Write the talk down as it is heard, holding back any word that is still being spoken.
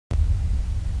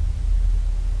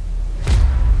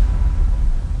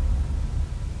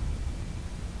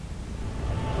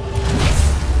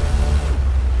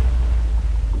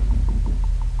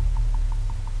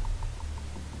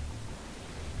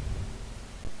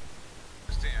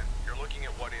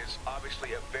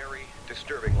Obviously a very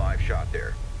disturbing live shot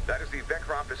there. That is the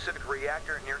Vectron Pacific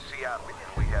reactor near Seattle.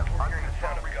 We have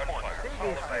unconfirmed reports.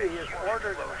 CDC has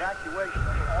ordered evacuation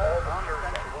of all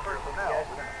non-essential personnel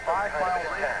within a 5-mile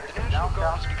radius of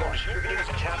downtown Detroit. Distributing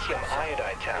potassium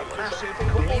iodide tablets.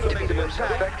 Believed to be the most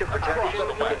effective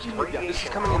protection. This is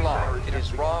coming in live. It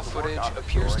is raw footage.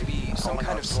 Appears to be some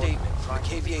kind of statement from the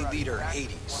KVA leader,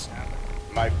 Hades.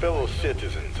 My fellow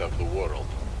citizens of the world,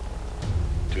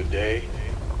 today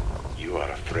you are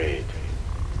afraid.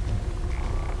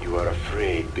 You are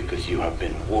afraid because you have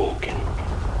been woken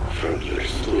from your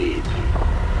sleep.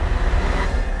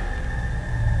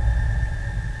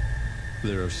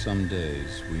 There are some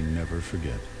days we never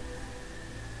forget.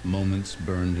 Moments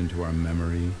burned into our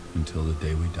memory until the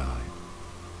day we die.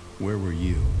 Where were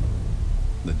you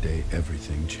the day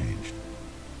everything changed?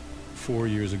 4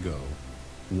 years ago,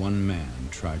 one man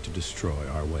tried to destroy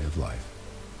our way of life.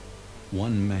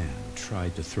 One man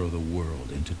tried to throw the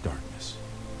world into darkness.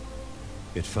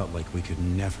 It felt like we could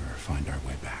never find our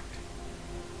way back.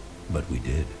 But we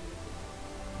did.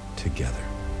 Together.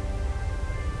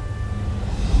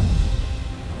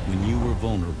 When you were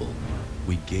vulnerable,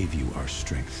 we gave you our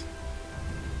strength.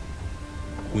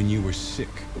 When you were sick,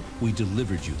 we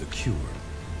delivered you the cure.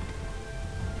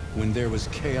 When there was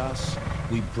chaos,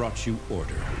 we brought you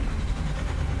order.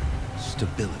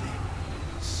 Stability.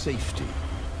 Safety.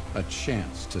 A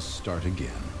chance to start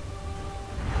again.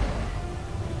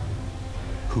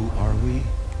 Who are we?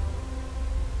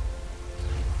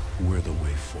 We're the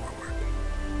way forward.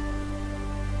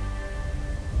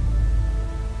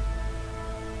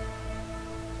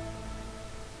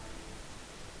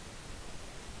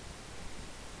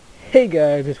 Hey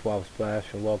guys, it's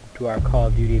WaffleSplash and welcome to our Call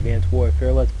of Duty Advanced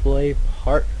Warfare Let's Play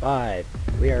Part 5.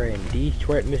 We are in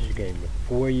Detroit, Michigan,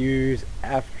 4 years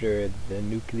after the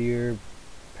nuclear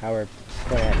power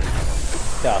plant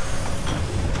stuff.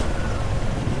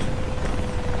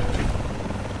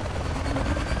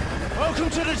 Welcome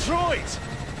to Detroit!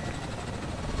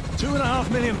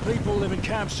 2.5 million people live in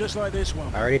camps just like this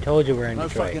one. I already told you we're in no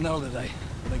Detroit. Fucking holiday.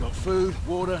 They got food,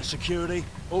 water, security,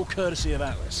 all courtesy of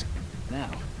Atlas.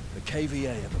 Now, the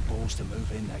KVA have the balls to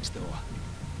move in next door.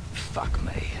 Fuck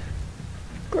me.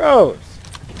 Gross!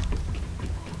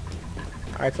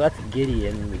 Alright, so that's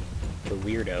Gideon, the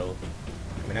weirdo.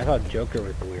 I mean, I thought Joker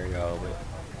was the weirdo,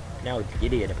 but now it's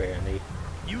Gideon apparently.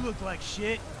 You look like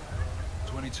shit.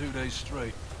 22 days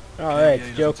straight. Oh, right,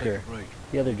 it's Joker.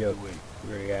 The other Joker.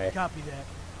 Weird guy. Copy that.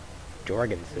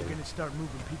 Jorgensen. We're gonna start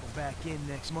moving people back in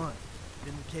next month.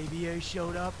 Then the KVA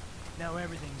showed up. Now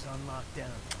everything's on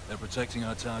lockdown. They're protecting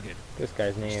our target. This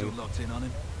guy's Still name. locked in on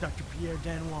him? Dr. Pierre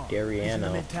Danois. Dariano. He's in the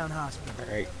Midtown Hospital.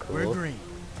 Alright, We're cool. green.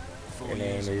 Your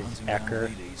name is Ecker.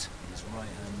 His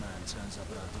right-hand man turns up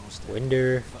at our doorstep.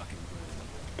 Winder. Fucking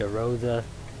brilliant. DeRosa.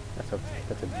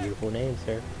 That's a beautiful name,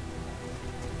 sir.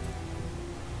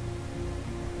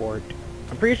 Fort.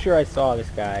 I'm pretty sure I saw this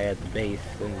guy at the base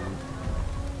in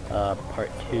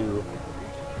part 2.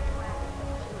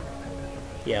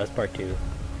 Yeah, it was part 2.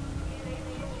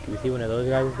 Do we see one of those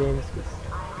guys' names?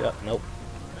 Nope.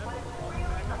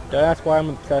 Don't ask why I'm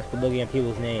obsessed with looking at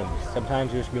people's names.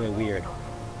 Sometimes they're just really weird.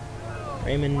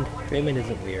 Raymond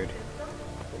isn't weird.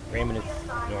 Raymond is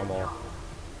normal.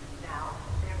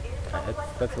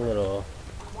 That's a little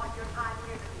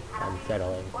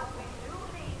unsettling.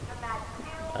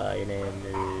 Your name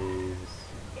is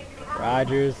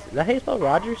Rogers. Is that how you spell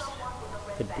Rogers?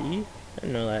 With a D? I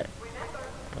didn't know that.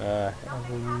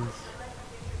 Evans.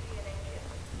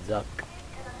 Zuck.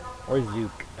 Or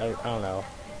Zook. I don't know.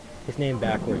 His name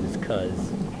backwards is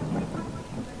Cuz.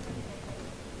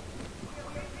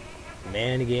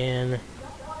 Manigan.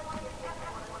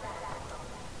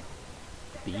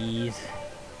 Bees.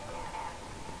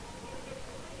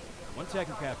 1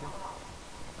 second, Captain.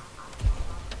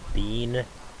 Bean,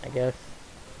 I guess.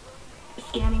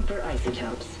 Scanning for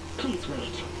isotopes. Please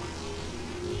wait.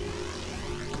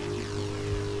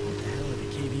 What the hell are the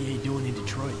KVA doing in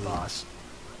Detroit, boss?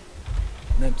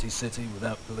 An empty city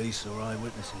without police or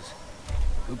eyewitnesses.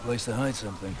 Good place to hide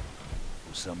something.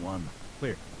 Or someone.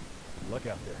 Clear. Look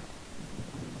out there.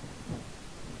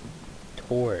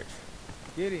 Torres.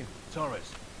 Gideon.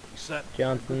 Torres, you set?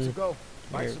 Johnson. Go.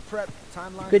 Here. Some prep.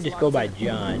 Timeline. You could just go by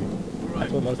John. Right.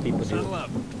 That's what most people Settle do. up.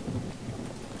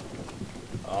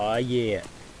 Oh yeah.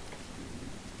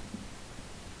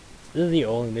 This is the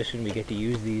only mission we get to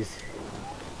use these.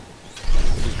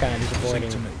 Which is kind of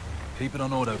disappointing. Sync to me. Keep it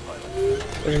on autopilot.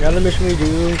 There's another mission we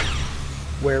do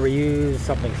where we use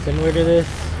something similar to this.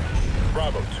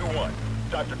 Bravo 2-1.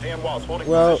 Dr. Dan Walsh holding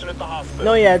Well, position at the hospital.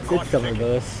 no, yeah, it's similar to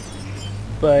this.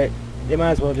 But they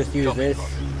might as well just use this.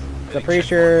 'Cause I'm pretty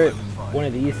sure one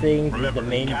of these things is the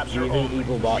main reason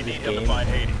people bought this game. I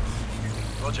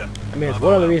mean, it's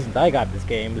one of the reasons I got this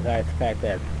game, besides the fact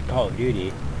that it's Call of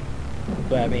Duty.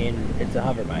 But I mean, it's a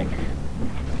hover bike.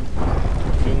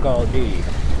 In Call of Duty.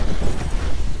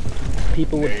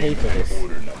 People would pay for this.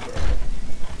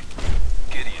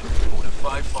 Gideon, order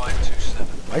 5527.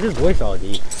 Why is his voice all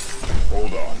deep?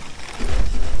 Hold on.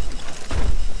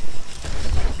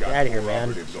 Get out of here, man.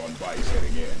 On bikes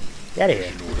heading in. Get out of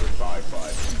here. Order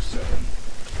 5527.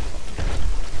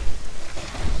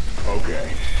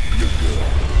 Okay, you're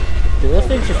good. Do those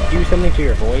things just do something to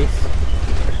your voice?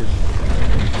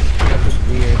 That's just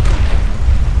weird.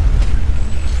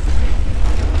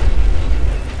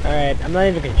 Alright, I'm not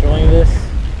even controlling this.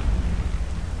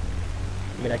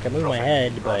 I mean, I can move my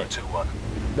head, but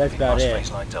that's about it.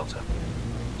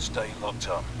 Stay locked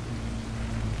up.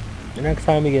 The next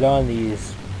time we get on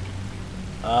these,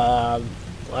 I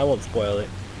won't spoil it,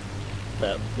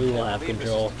 but we will have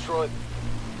control. It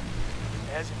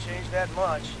hasn't changed that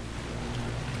much.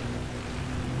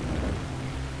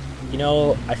 You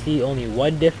know, I see only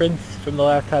one difference from the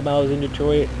last time I was in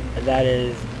Detroit, and that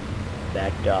is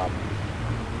that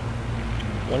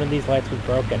one of these lights was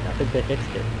broken. I think they fixed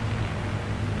it.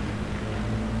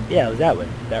 Yeah, it was that one.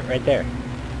 That right there.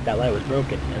 That light was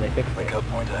broken, and they fixed it. Wake up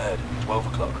point ahead. 12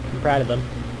 o'clock. I'm proud of them.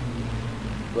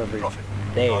 Whoever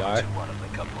they are. 2-1 at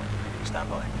wake up point. Stand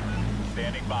by.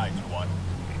 Standing by, 2-1.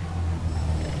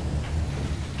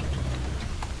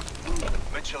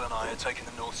 Mitchell and I are taking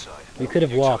the north side. We could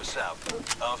have walked. South.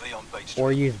 RV on Bates Street.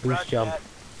 Or used boost jump.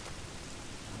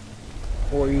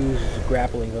 Or use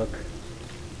grappling hook.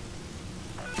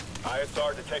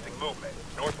 ISR detecting movement.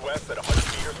 Northwest at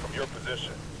 100 meters from your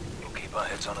position. We'll keep our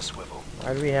heads on a swivel.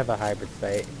 Why do we have a hybrid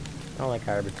sight? I don't like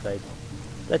hybrid sights.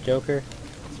 Is that Joker?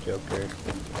 It's Joker.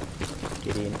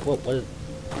 Gideon. What is...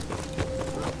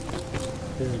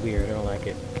 This is weird, I don't like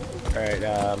it. Alright,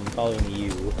 following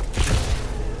you.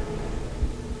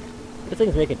 This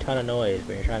thing's making a ton of noise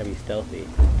when you're trying to be stealthy.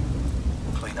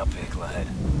 Clean up vehicle ahead.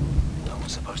 No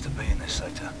one's supposed to be in this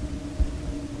sector.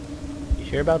 You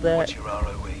sure about that? What's your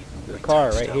ROE? There's a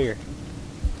car right here.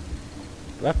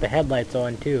 Left the headlights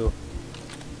on too.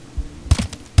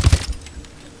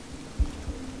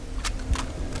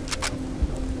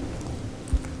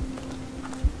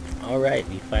 Alright,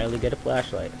 we finally get a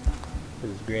flashlight.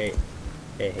 This is great.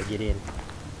 Hey, get in.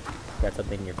 Got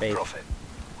something in your face. Prophet,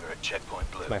 we're at checkpoint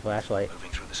blue. It's my flashlight.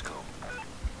 Moving through the school.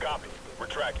 Copy. We're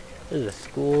tracking it. This is a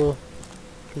school.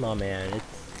 Come on, man.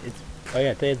 It's. Oh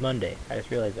yeah, today's Monday. I just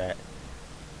realized that.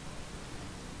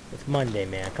 It's Monday,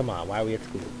 man. Come on. Why are we at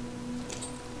school?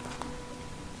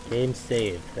 Game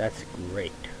saved. That's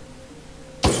great.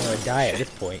 I'm gonna die at this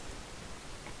point.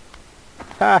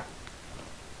 Ha!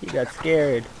 You got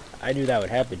scared. I knew that would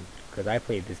happen because I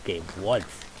played this game once.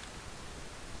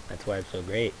 That's why it's so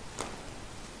great.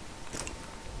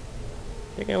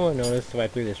 Think I won't notice if I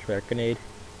threw this shrek grenade.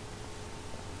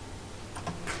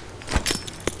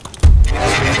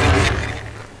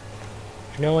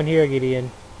 There's no one here, Gideon.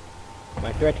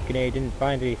 My threat grenade didn't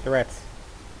find any threats.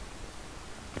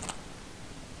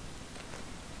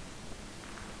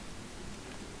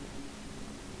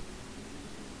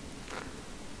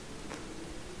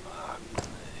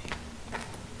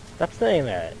 Stop saying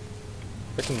that.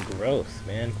 Freaking gross,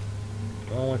 man.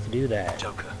 No one wants to do that.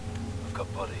 Joker, I've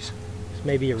got bodies. This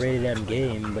may be a rated M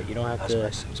game, but you don't have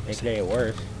to make it any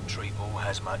worse. Treat all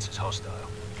hazmats as hostile.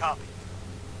 Copy.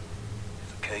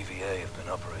 If the KVA have been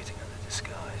operating under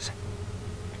disguise,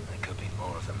 there could be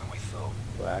more of them than we thought.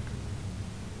 Black.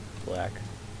 Black.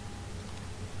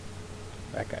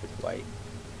 That guy's white.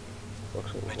 Looks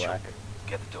a little Mitchell, black.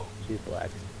 get the door. She's black.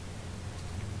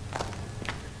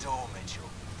 The door, Mitchell.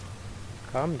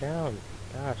 Calm down.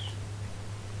 Gosh.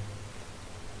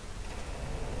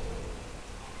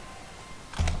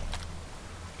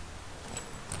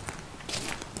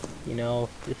 You know,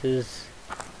 this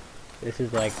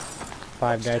is like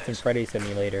Five Nights at Freddy's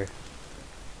Simulator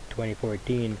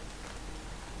 2014.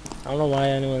 I don't know why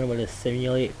anyone would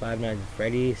simulate Five Nights at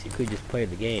Freddy's. You could just play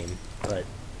the game, but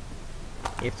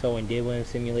if someone did want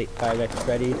to simulate Five Nights at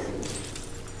Freddy's,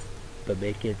 but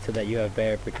make it so that you have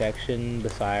better protection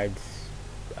besides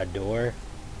a door,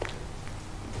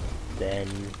 then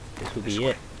this would be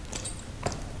it.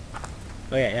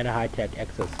 Oh yeah, and a high-tech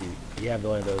exosuit. You have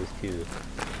one of those too.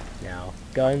 Now,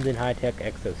 guns and high-tech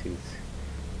exosuits.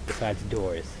 Besides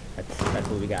doors. That's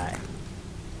what we got.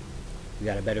 We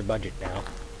got a better budget now.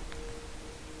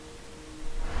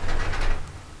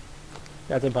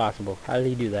 That's impossible. How did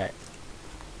he do that?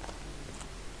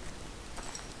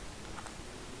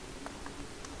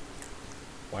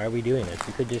 Why are we doing this?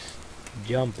 We could just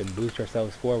jump and boost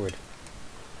ourselves forward.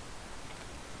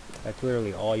 That's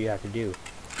literally all you have to do.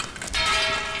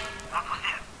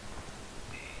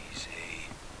 Easy.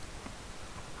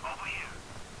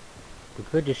 We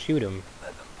could just shoot him.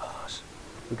 Let them pass.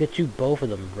 We could shoot both of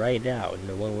them right now, and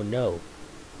no one would know.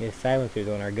 We have silencers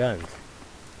on our guns.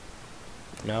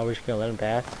 No, we're just gonna let them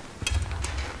pass.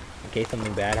 In case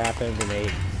something bad happens and they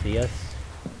see us.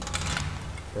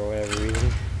 For whatever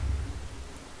reason.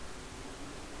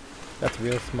 That's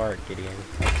real smart, Gideon.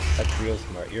 That's real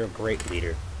smart. You're a great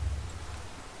leader.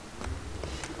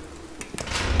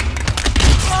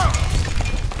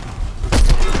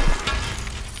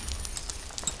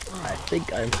 I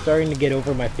think I'm starting to get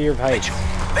over my fear of heights.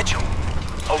 Mitchell,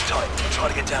 hold tight. I'm trying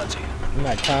to get down to you. From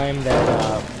that time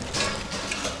that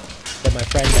that my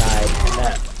friend died in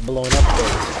that blown up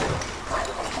thing.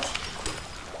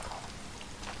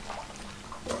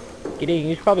 Gideon,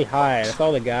 you should probably hide. I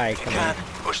saw the guy coming. You can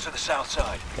push to the south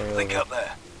side. Link up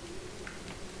there.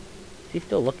 Is he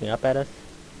still looking up at us?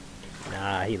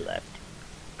 Nah, he left.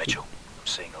 Mitchell, I'm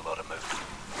seeing a lot of movement.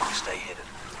 Stay hidden.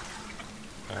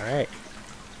 Alright.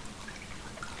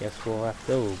 Guess we'll have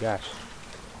to... Oh, gosh.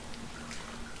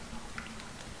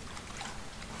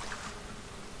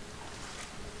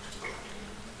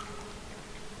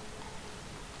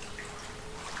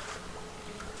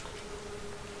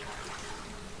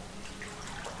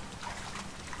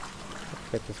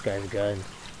 Let's get this guy's gun.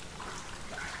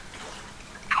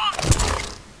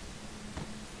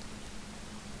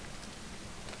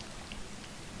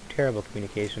 Terrible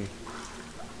communication.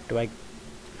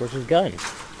 Where's his gun?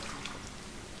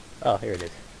 Oh, here it is.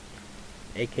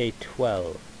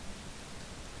 AK-12.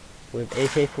 We have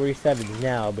AK-47s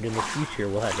now, but in the future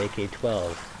we'll have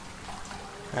AK-12s.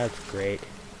 That's great.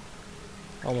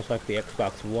 Almost like the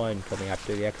Xbox One coming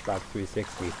after the Xbox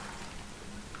 360.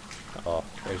 Oh,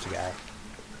 there's a guy.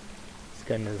 This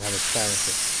gun doesn't have a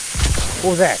silencer.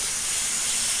 What was that?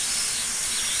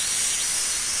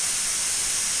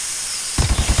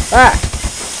 Ah!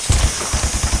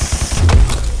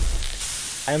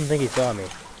 I don't think he saw me.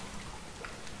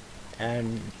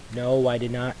 And no, I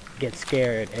did not get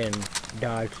scared and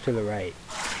dodge to the right.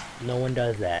 No one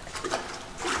does that.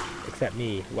 Except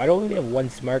me. Why don't we have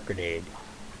one smart grenade?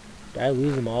 Did I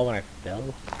lose them all when I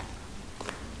fell?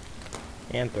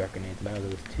 And threat grenades, but I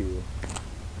lose two.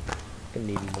 Gonna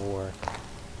need more.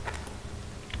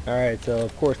 Alright, so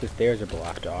of course the stairs are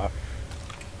blocked off.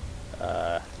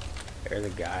 There's a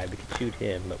guy. We could shoot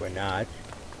him, but we're not.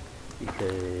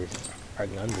 Because our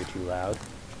guns are too loud.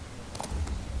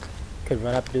 Could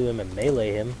run up to him and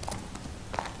melee him.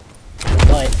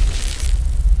 But...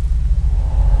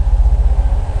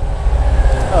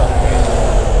 oh,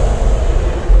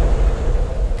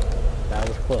 that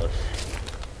was close.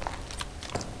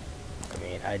 I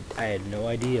mean, I had no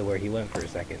idea where he went for a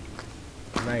second.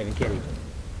 I'm not even kidding.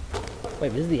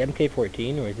 Wait, this is the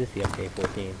MK14 or is this the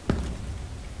MK14?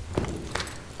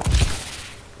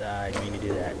 I didn't mean to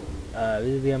do that.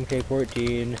 This is the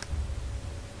MK14.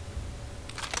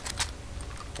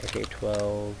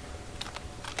 AK-12.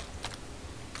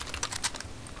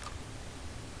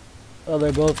 Oh,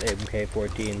 they're both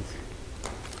MK-14s.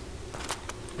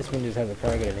 This one just has a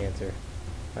target enhancer.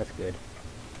 That's good.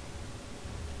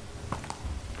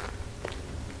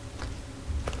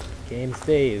 Game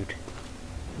saved.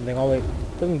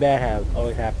 Something bad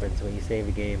always happens when you save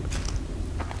a game.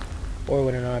 Or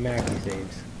when it automatically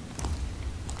saves.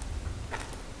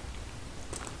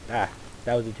 Ah,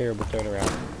 that was a terrible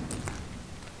turnaround.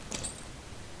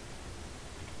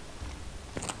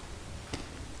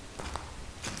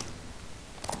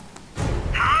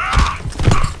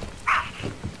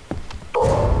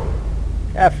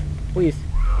 F, please,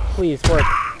 please work.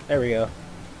 There we go.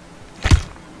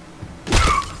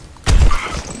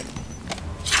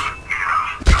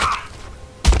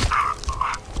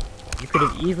 You could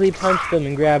have easily punched him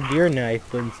and grabbed your knife,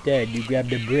 but instead you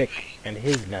grabbed a brick and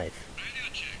his knife.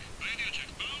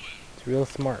 It's real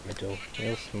smart, Mitchell.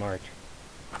 Real smart.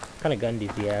 What kind of gun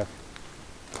does he have?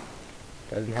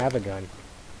 Doesn't have a gun.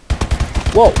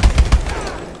 Whoa!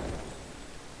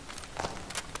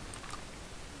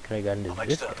 What kind of gun does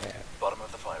this guy have? Bottom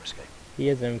of the fire escape. He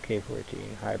has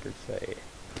MK-14 hybrid sight.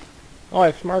 Oh, I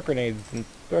have smart grenades and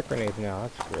threat grenades now.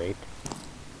 That's great.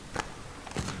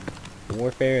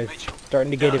 Warfare is starting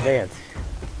to get advanced.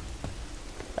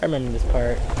 I remember this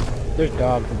part. There's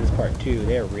dogs in this part too.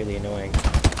 They're really annoying.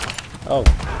 Oh.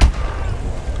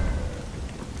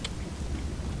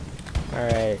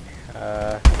 Alright.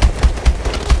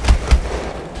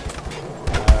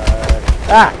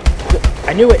 Ah!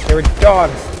 I knew it! There were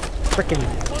dogs! Frickin'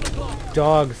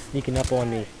 dogs sneaking up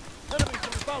on me.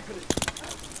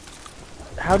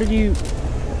 How did you...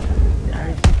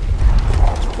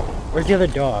 Where's the other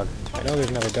dog? I know there's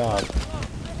another dog.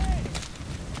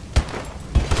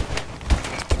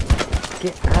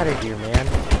 Get out of here, man.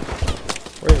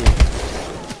 Where is he?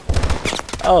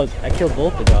 Oh, I killed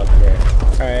both the dogs there.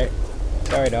 Alright.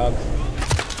 Sorry, dogs.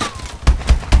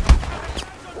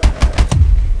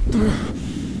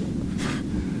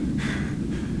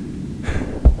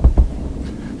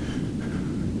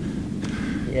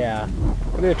 Yeah.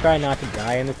 We're gonna try not to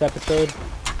die in this episode.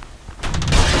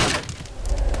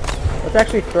 Let's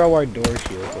actually throw our door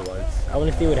shield for once. I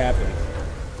want to see what happens.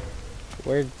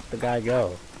 Where'd the guy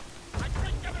go?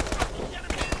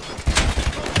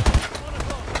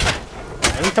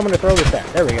 I need someone to throw this at.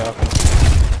 There we go.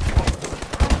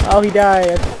 Oh, he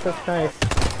died. That's nice.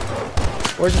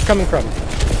 Where's this coming from?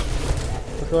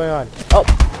 What's going on? Oh!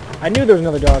 I knew there was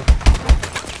another dog.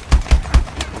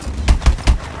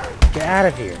 Get out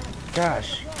of here.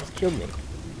 Gosh, just killed me.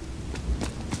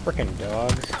 Frickin'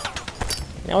 dogs.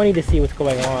 Now I need to see what's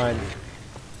going on.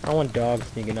 I don't want dogs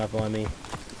sneaking up on me.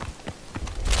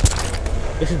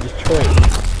 This is Detroit.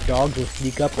 Dogs will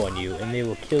sneak up on you and they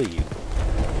will kill you.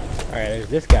 Alright, there's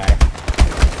this guy.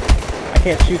 I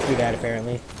can't shoot through that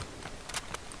apparently.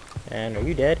 And are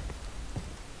you dead?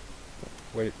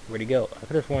 Where'd he go? I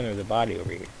could have sworn there was a body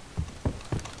over here.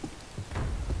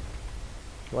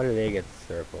 Why do they get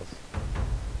circles?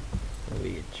 Why do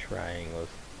we get triangles?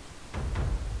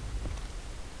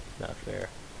 Not fair.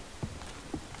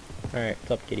 Alright,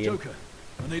 what's up, Gideon? Joker,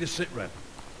 I need a sit rep.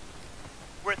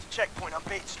 We're at the checkpoint on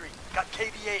Bait Street. Got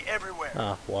KVA everywhere.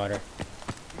 Ah, water.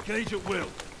 Engage at will.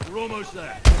 We're almost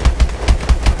there.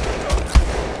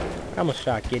 I almost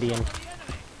shot Gideon.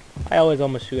 I always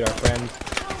almost shoot our friends.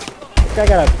 This guy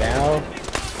got a bow.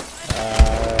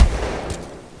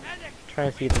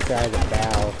 Trying to see if this guy has a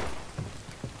bow.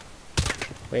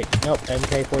 Wait, nope,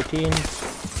 MK14.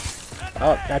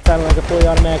 Oh, that sounded like a fully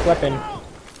automatic weapon.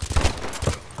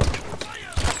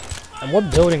 And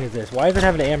what building is this? Why does it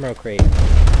have an ammo crate?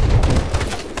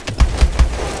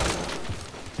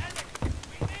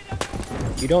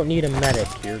 You don't need a medic.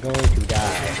 You're going to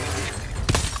die.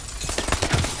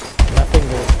 Nothing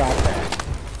will stop that.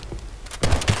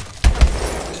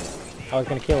 I was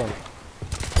gonna kill him.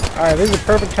 Alright, this is the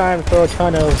perfect time to throw a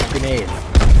ton of grenades.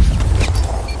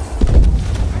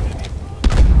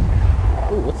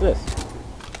 Ooh, what's this?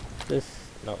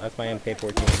 No, that's my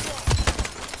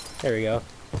MK14. There we go.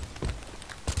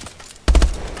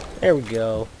 There we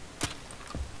go.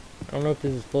 I don't know if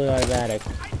this is fully automatic.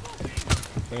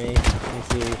 Let me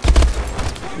see.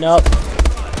 Nope.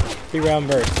 3-round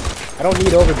burst. I don't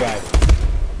need overdrive.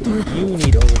 You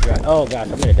need overdrive. Oh gosh,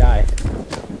 I'm gonna die.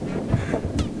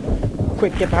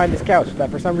 Quick, get behind this couch that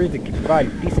for some reason can provide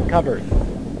decent cover.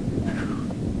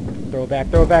 Throw it back,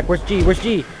 throw it back. Where's G? Where's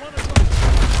G?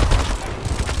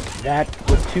 That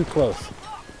was too close.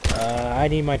 I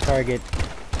need my target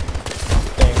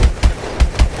thing.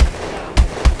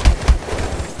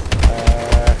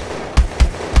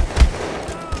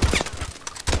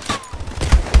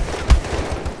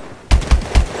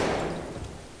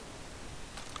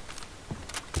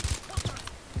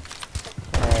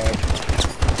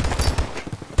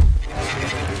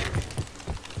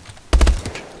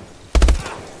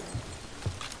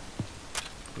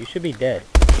 You should be dead.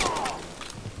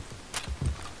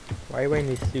 Why are you wearing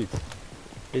these suits?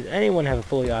 Does anyone have a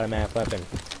fully automatic weapon?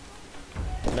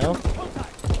 No?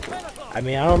 I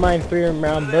mean, I don't mind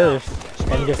 3-round burst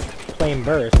and just plain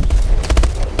burst.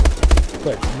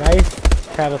 But it's nice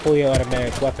to have a fully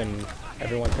automatic weapon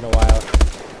every once in a while.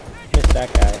 Missed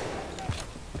that guy.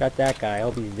 Got that guy. I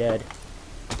hope he's dead.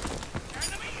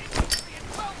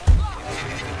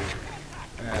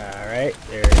 Alright,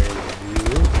 there's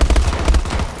you.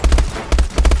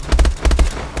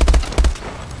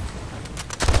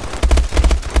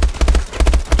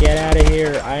 Get out of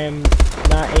here. I am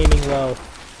not aiming well.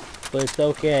 But it's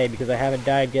okay because I haven't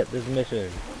died yet this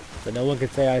mission. So no one can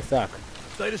say I suck.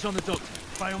 Status on the doctor.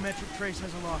 Biometric trace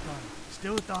has a lock on it.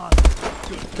 Still at the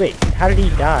hospital. Wait, how did he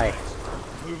die?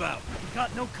 Move out. We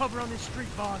got no cover on this street,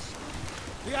 boss.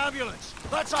 The ambulance.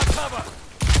 That's our cover.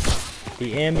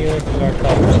 The ambulance is our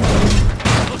cover.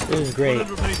 This is great.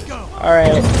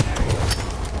 Alright.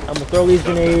 I'm gonna throw these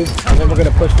grenades and then we're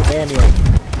gonna push this ambulance.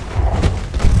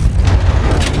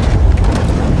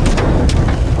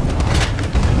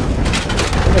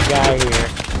 There's a guy here.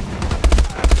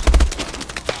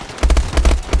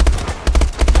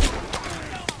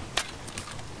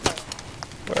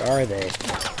 Where are they?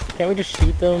 Can't we just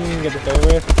shoot them and get this over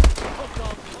with?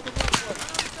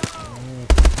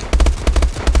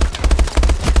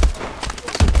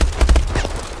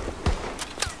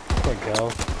 There we go.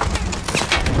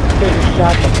 I could have just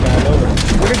shot them down over.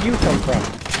 Where did you come from?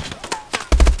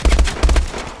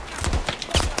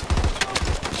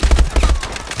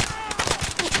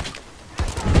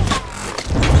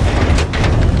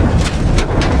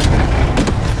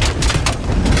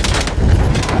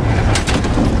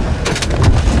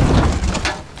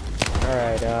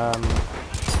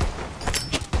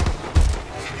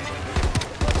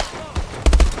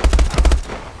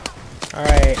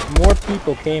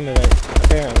 people came in it,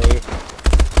 apparently.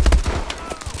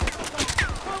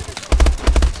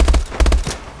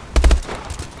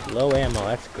 Low ammo,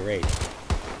 that's great.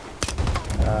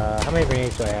 How many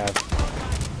grenades do I have?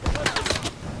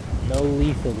 No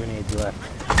lethal grenades left.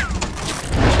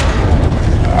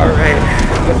 Alright,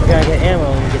 guess we gotta get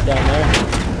ammo when we get down there.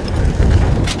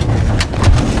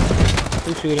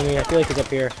 Who's shooting me? I feel like he's up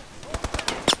here.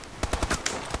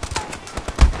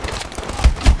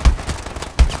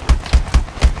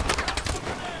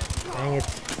 Dang it.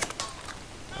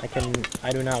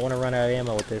 I do not want to run out of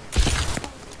ammo with this.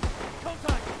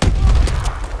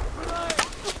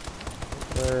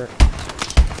 Where?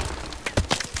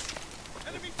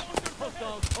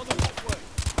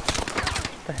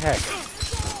 What the heck?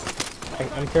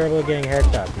 I'm terrible at getting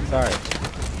headshots. I'm sorry.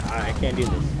 I can't do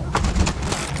this.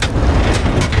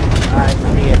 I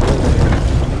need it.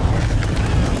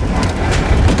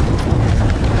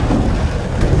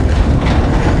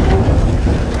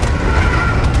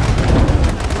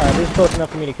 Alright, this is close enough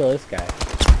for me to kill this guy.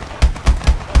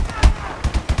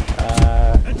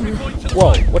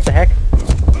 Whoa, what the heck?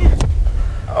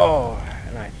 Oh,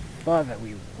 and I thought that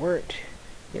we weren't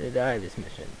gonna die this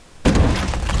mission.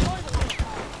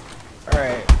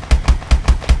 Alright.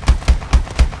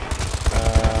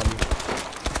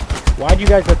 Why'd you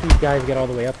guys let these guys get all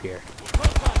the way up here?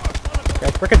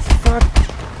 Guys, frickin' suck!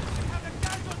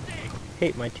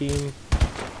 Hate my team.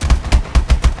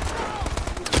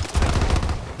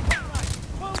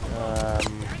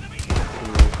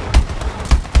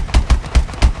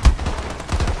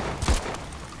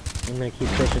 I'm gonna keep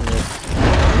pushing this.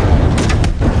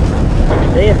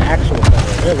 They have actual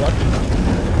cover. They're lucky.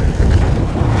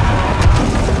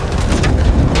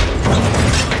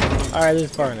 Alright, this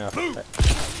is far enough.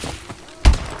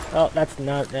 Oh, that's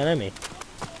not an enemy.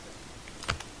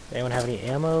 Does anyone have any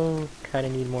ammo? Kinda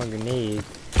need more grenades.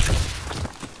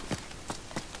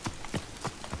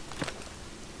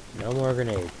 No more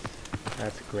grenades.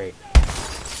 That's great.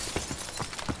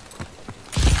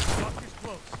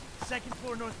 Second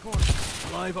floor north corner.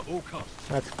 Live at all costs.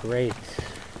 That's great.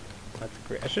 That's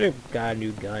great. I should have got a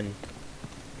new gun.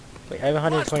 Wait, I have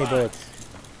 120 bullets.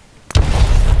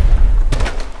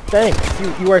 Thanks!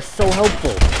 You are so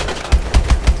helpful!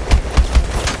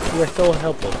 You are so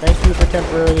helpful. Thank you for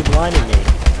temporarily blinding me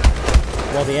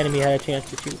while the enemy had a chance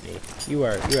to shoot me.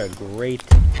 You're a great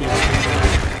team.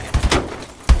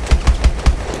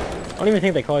 I don't even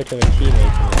think they call each other teammates in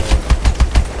the game.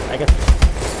 I guess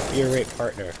you're a great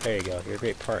partner. There you go. You're a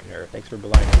great partner. Thanks for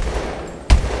blinding me.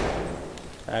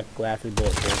 That glass is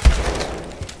bulletproof.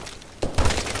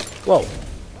 Whoa!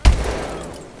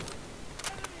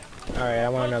 Alright, I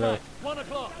want another.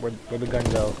 Where'd the gun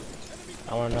go?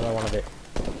 I want another one of it.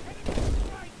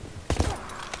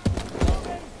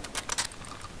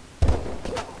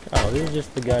 Oh, this is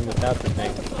just the gun without the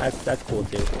thing. That's cool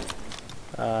too.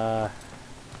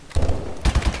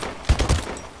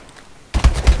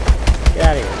 Get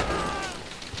out of here.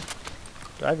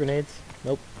 Do I have grenades?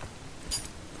 Nope.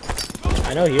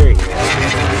 I know you're here.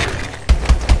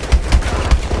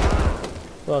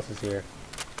 Who else is here?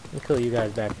 I'll kill you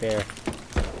guys back there.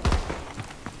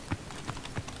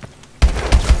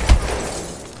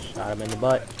 Shot him in the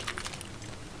butt.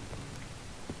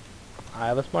 I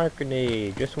have a smart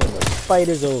grenade. Just when the fight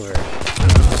is over.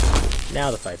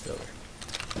 Now the fight's over.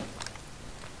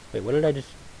 Wait, what did I just...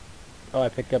 Oh, I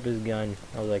picked up his gun.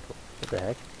 I was like, what the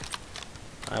heck?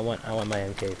 I want my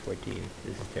MK-14.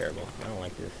 This is terrible. I don't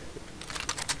like this.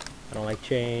 I don't like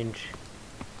change.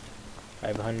 I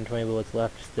have 120 bullets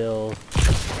left still.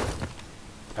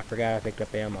 I forgot I picked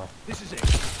up ammo. This is it.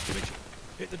 Mitchell,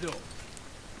 hit the door.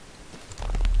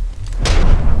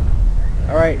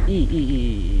 Alright,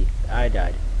 E. I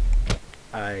died.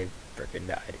 I frickin'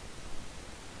 died.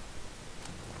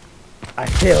 I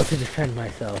failed to defend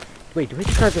myself. Wait, do we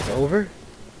have to start this over?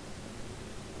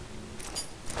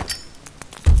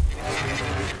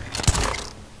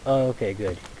 Oh, okay,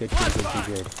 good. Good.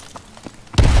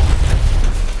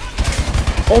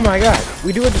 Oh my god,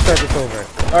 we do have to start this over.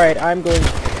 Alright, I'm going to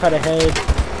cut ahead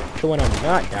to when I'm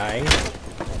not dying.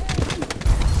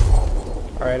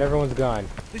 Alright, everyone's gone.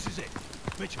 This is it.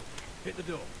 Mitchell, hit the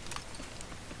door.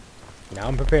 Now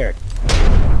I'm prepared.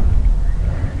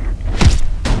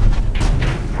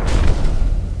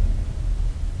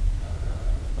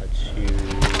 Let's shoot.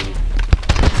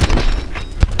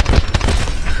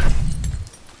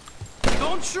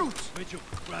 Don't shoot! Mitchell,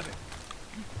 grab it.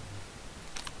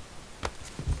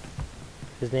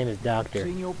 His name is Doctor.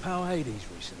 Seen your pal Hades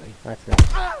recently? That's not.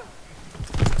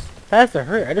 That's a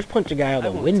hurt. I just punched a guy out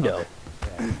the window.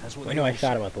 Yeah. That's what I they know I all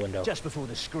shot say, him out the window. just before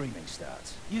the screaming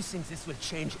starts. You think this will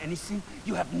change anything?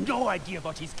 You have no idea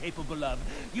what he's capable of.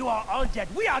 You are all dead.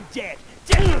 We are dead.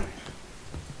 Dead!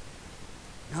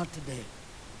 Not today.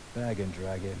 Bag and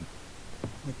drag in.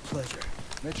 With pleasure.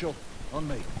 Mitchell, on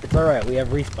me. It's alright, we have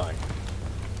respawn.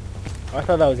 Oh, I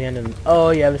thought that was the end of the... Oh,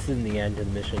 yeah, this isn't the end of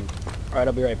the mission. Alright,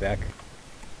 I'll be right back.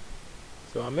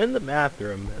 So I'm in the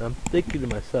bathroom, and I'm thinking to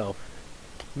myself,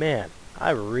 man, I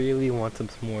really want some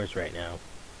s'mores right now.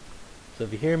 So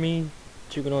if you hear me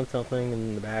chewing on something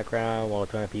in the background while a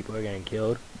ton of people are getting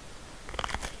killed,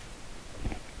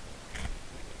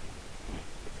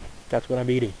 that's what I'm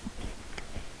eating.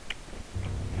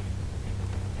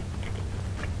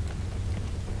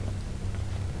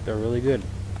 They're really good.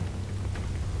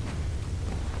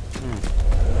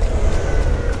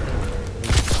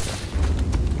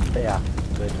 Yeah,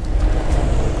 good.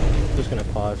 Just gonna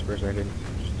pause for a second,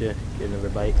 just to get another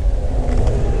bite.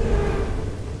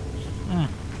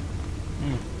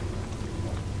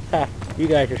 Ha, you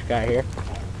guys just got here.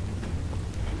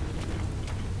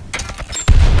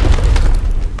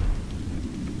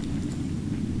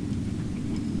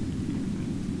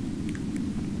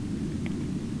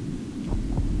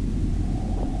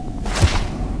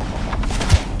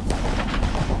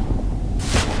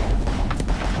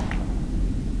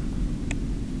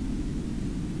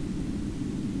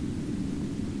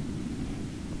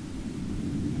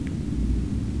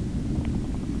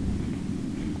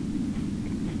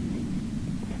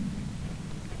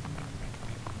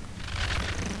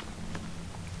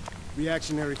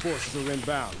 Reactionary forces are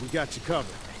inbound. We got you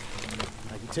covered.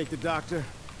 I can take the doctor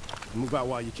and move out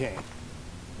while you can.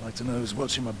 I'd like to know who's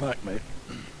watching my back, mate.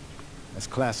 That's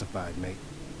classified, mate.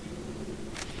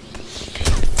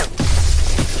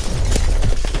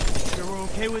 Sure we're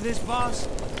okay with this, boss?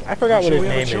 I forgot what his we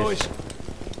have a name is. choice?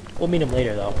 We'll meet him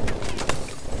later, though.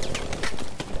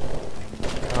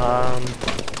 I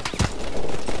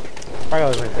forgot what I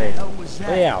was gonna say.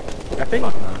 Oh yeah,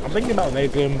 I'm thinking about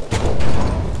making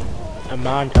a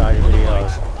montage video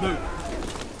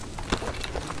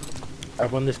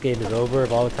of when this game is over,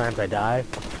 of all the times I die.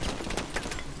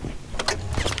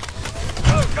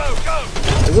 Go, go, go!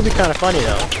 It would be kind of funny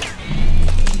though.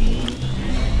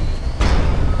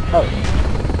 Oh,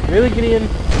 really, Gideon?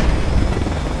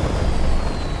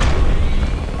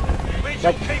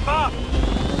 Mitchell, keep up!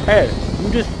 Hey, you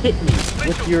just hit me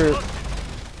with your...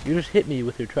 You just hit me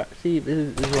with your truck. See, this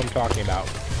is what I'm talking about.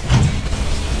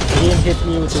 Ian hits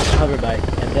me with his hover bike,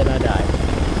 and then I die.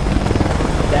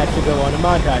 That should go on a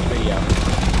montage video.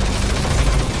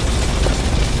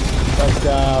 But,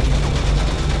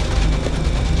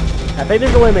 I think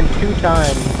there's only been 2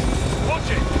 times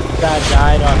that I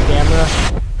died off camera.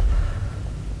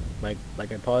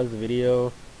 Like I paused the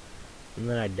video, and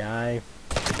then I die.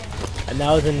 And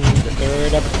that was in the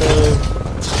 3rd episode.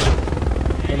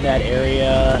 In that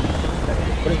area.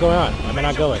 What is going on? Why am I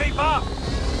not going?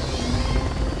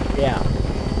 Yeah.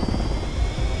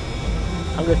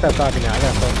 I'm gonna stop talking now. I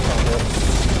gotta focus on this.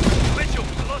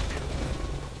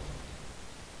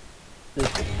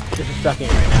 This is sucking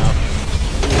right now.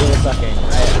 This is really sucking.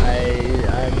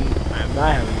 I'm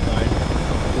not having fun.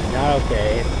 It's not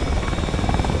okay.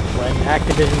 When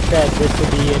Activision said this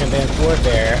would be an advanced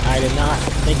warfare, I did not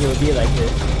think it would be like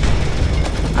this.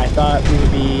 I thought we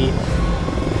would be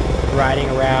riding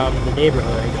around the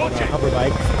neighborhood on our hover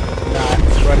bikes, not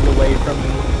running away from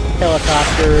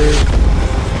helicopters,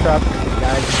 trucks,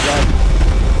 guys and guns.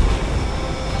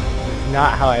 It's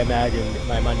not how I imagined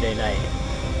my Monday night.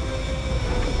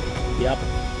 Yep.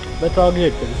 But it's all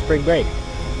good, because it's spring break.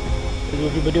 This is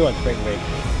what people do on spring break.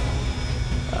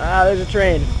 Ah, there's a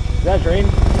train. Is that a train? I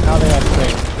don't think that's a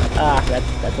train. Ah,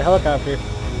 that's a helicopter.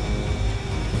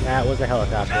 That was a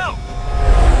helicopter.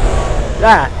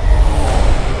 Ah!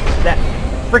 That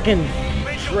frickin'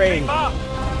 train.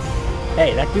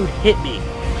 Hey, that dude hit me.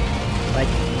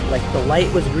 Like the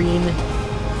light was green.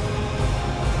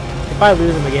 If I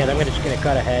lose him again, I'm just gonna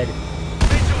cut ahead.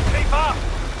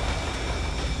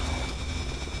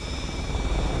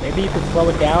 Maybe you could slow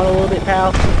it down a little bit,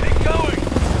 pal.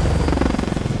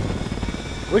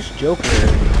 Which Joker?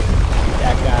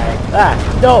 That guy. Ah!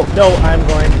 No! No! I'm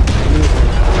going to lose him.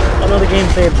 Oh no, the game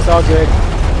saved. It's all good.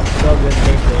 It's all good. The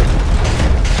game saved.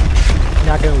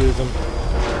 Not gonna lose him.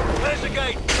 There's the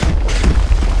gate.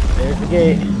 There's the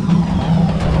gate.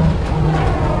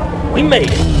 We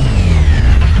made it.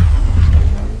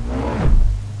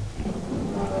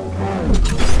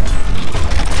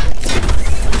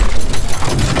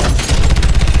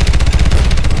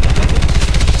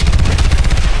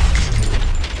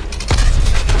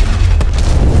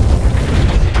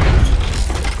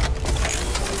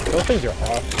 Those things are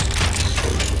awesome.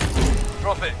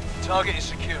 Prophet, target is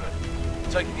secured.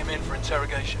 Taking him in for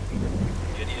interrogation.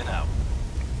 Gideon out.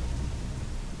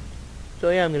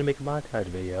 So yeah, I'm gonna make a montage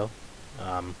video.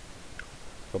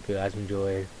 Hope you guys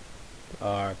enjoyed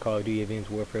our Call of Duty Advanced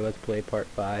Warfare Let's Play Part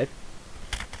 5.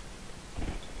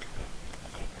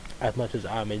 As much as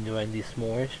I'm enjoying these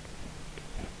s'mores.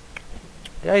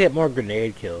 I gotta get more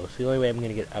grenade kills. The only way I'm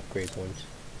gonna get upgrade points.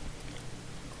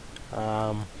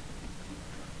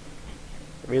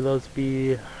 Reload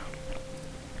speed.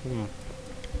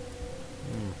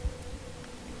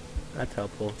 That's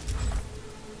helpful.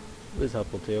 It was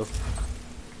helpful too.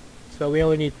 So we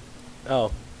only need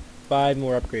 5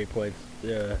 more upgrade points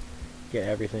to get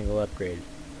every single upgrade.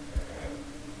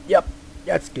 Yep,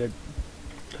 that's good.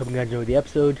 Hope you guys enjoyed the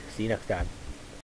episode. See you next time.